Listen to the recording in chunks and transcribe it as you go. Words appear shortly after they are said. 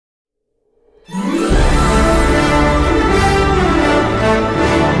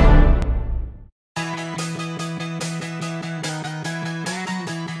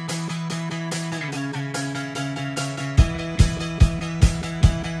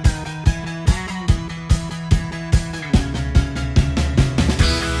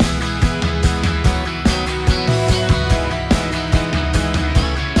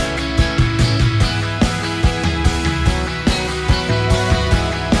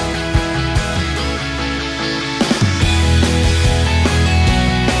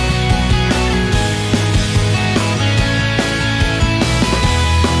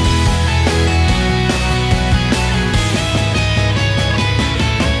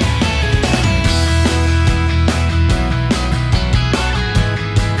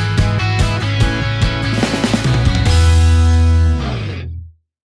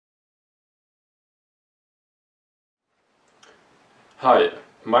Hi,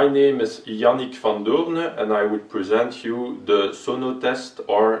 my name is Yannick van Doorne and I would present you the Sonotest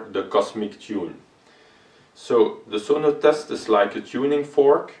or the Cosmic Tune. So the Sonotest is like a tuning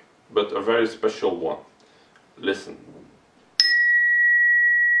fork, but a very special one. Listen.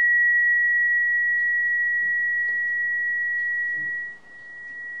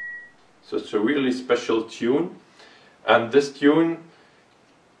 So it's a really special tune, and this tune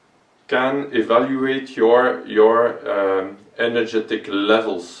can evaluate your energetic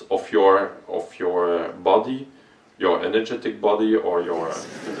levels of your body, your energetic body, or your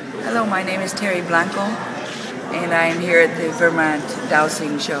physical. Hello, my name is Terry Blanco, and I'm here at the Vermont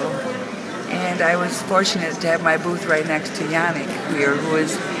Dowsing Show. And I was fortunate to have my booth right next to Yannick here, who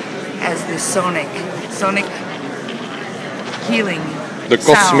has this sonic healing. The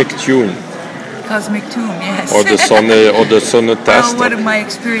cosmic tune. Cosmic tune, yes. Or the Sonotest. Well, what my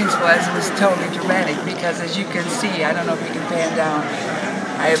experience was totally dramatic because, as you can see, I don't know if you can pan down,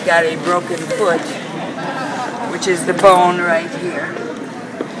 I have got a broken foot, which is the bone right here,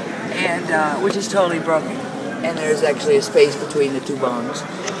 and which is totally broken. And there's actually a space between the two bones.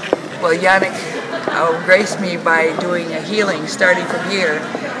 Well, Yannick graced me by doing a healing starting from here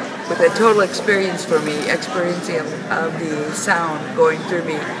with a total experience for me, experiencing of the sound going through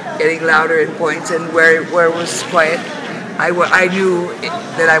me, getting louder in points, and where it was quiet, I knew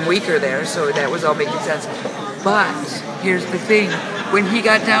that I'm weaker there, so that was all making sense. But here's the thing, when he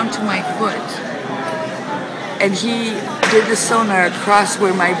got down to my foot, and he did the sonar across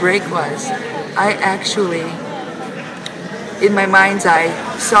where my break was, I actually, in my mind's eye,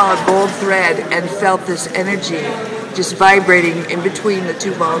 saw a gold thread and felt this energy just vibrating in between the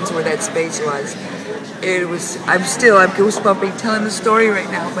two bones where that space was. I'm goosebumping telling the story right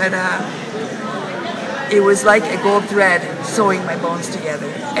now, but it was like a gold thread sewing my bones together,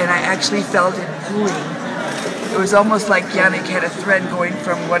 and I actually felt it pulling. It was almost like Yannick had a thread going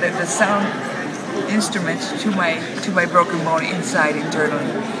from the sound instrument to my broken bone inside internally.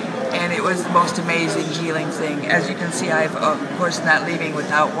 And it was the most amazing healing thing. As you can see, I've of course not leaving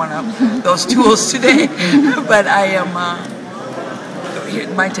without one of those tools today. But I am.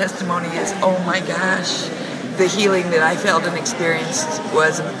 My testimony is, oh my gosh, the healing that I felt and experienced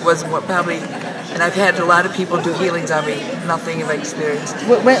was what probably. And I've had a lot of people do healings on me. Nothing have I experienced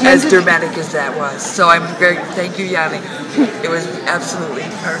as dramatic as that was. So I'm thank you, Yannick. It was absolutely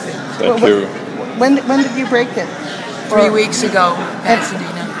perfect. Thank you. When did you break it? 3 weeks ago,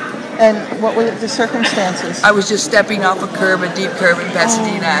 Pasadena. And what were the circumstances? I was just stepping off a deep curb in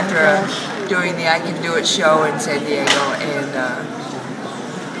Pasadena after doing the I Can Do It show in San Diego,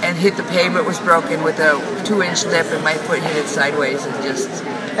 and hit the pavement, was broken with a 2-inch lip, and my foot hit it sideways and just.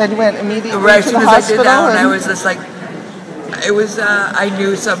 And went immediately right to as the soon as hospital. I did that, and I was just like, it was. I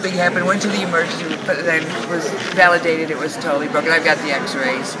knew something happened. Went to the emergency room, but then was validated it was totally broken. I've got the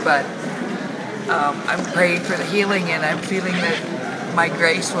X-rays, but I'm praying for the healing, and I'm feeling that my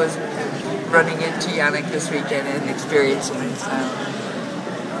grace was running into Yannick this weekend and experiencing it. So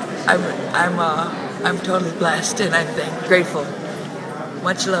I'm totally blessed, and I'm grateful.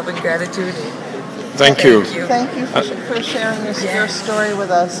 Much love and gratitude. Thank you. Thank you for sharing your story with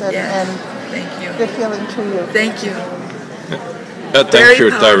us, and thank you. Good feeling to you. Thank you. Thank you,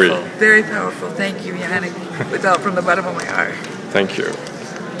 Terry. Very powerful. Thank you, Yannick. From the bottom of my heart. Thank you.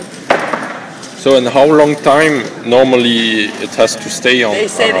 So, in how long time normally it has to stay on? They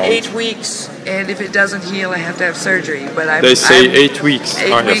said 8 weeks, and if it doesn't heal, I have to have surgery. But they say 8 weeks.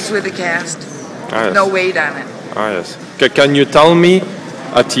 8 weeks with a cast. Yes. No weight on it. Yes. Can you tell me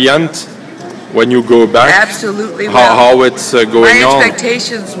at the end, when you go back, absolutely how it's going on? My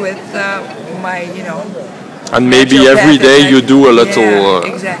expectations with and maybe every day you do a little,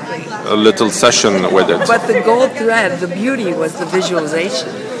 exactly. A little session with it. But the gold thread, the beauty was the visualization.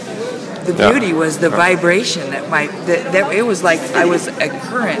 The beauty was the vibration that it was like I was a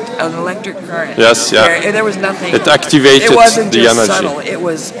current, an electric current. Yes, yeah. There was nothing. It activated it wasn't the just energy. Subtle. It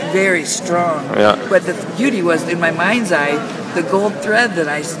was very strong. Yeah. But the beauty was, in my mind's eye, the gold thread that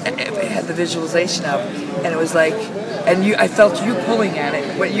I had the visualization of, and it was like, I felt you pulling at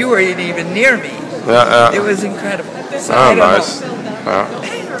it, but you weren't even near me. Yeah. It was incredible. So nice.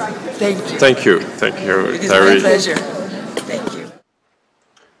 Thank you. Thank you. Thank you, It is Terry. my pleasure. Thank you.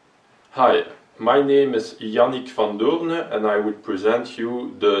 Hi, my name is Yannick van Doorne and I would present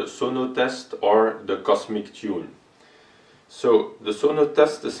you the Sonotest or the Cosmic Tune. So, the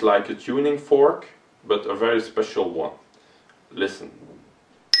Sonotest is like a tuning fork, but a very special one. Listen.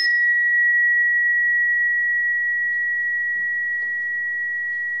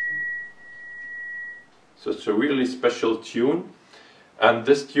 So it's a really special tune, and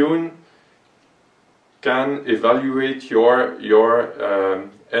this tune can evaluate your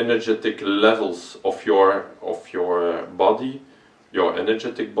energetic levels of your body, your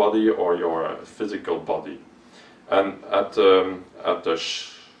energetic body or your physical body. And at the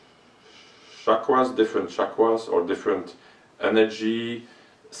chakras, different chakras or different energy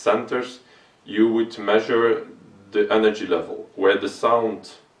centers, you would measure the energy level. Where the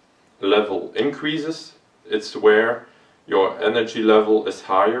sound level increases, it's where your energy level is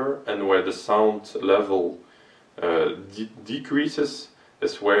higher, and where the sound level decreases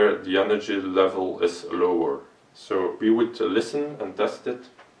is where the energy level is lower. So we would listen and test it.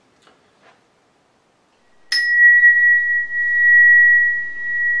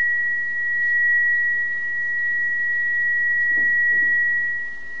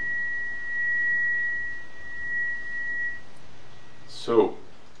 So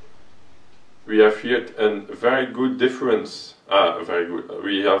we have here a very good difference.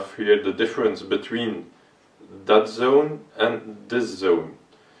 We have here the difference between that zone and this zone.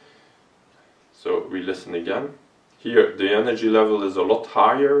 So we listen again. Here the energy level is a lot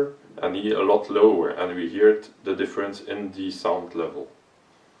higher and here a lot lower, and we hear the difference in the sound level.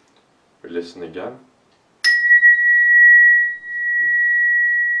 We listen again.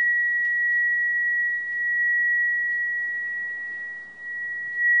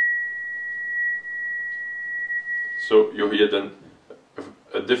 So you hear then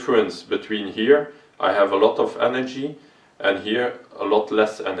a difference between here I have a lot of energy and here a lot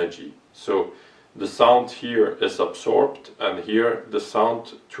less energy. So the sound here is absorbed, and here the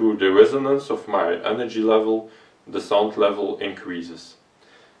sound, through the resonance of my energy level, the sound level increases.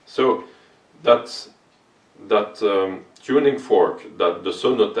 So that tuning fork, that the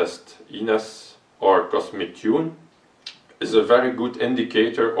Sonotest Ines or Cosmic Tune, is a very good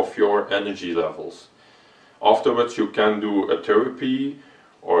indicator of your energy levels. Afterwards you can do a therapy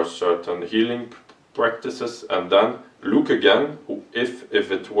or certain healing practices and then look again if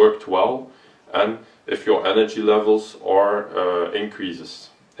it worked well and if your energy levels are increases.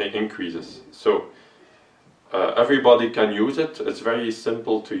 So everybody can use it. It's very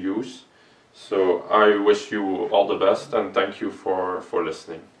simple to use. So I wish you all the best and thank you for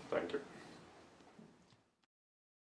listening. Thank you.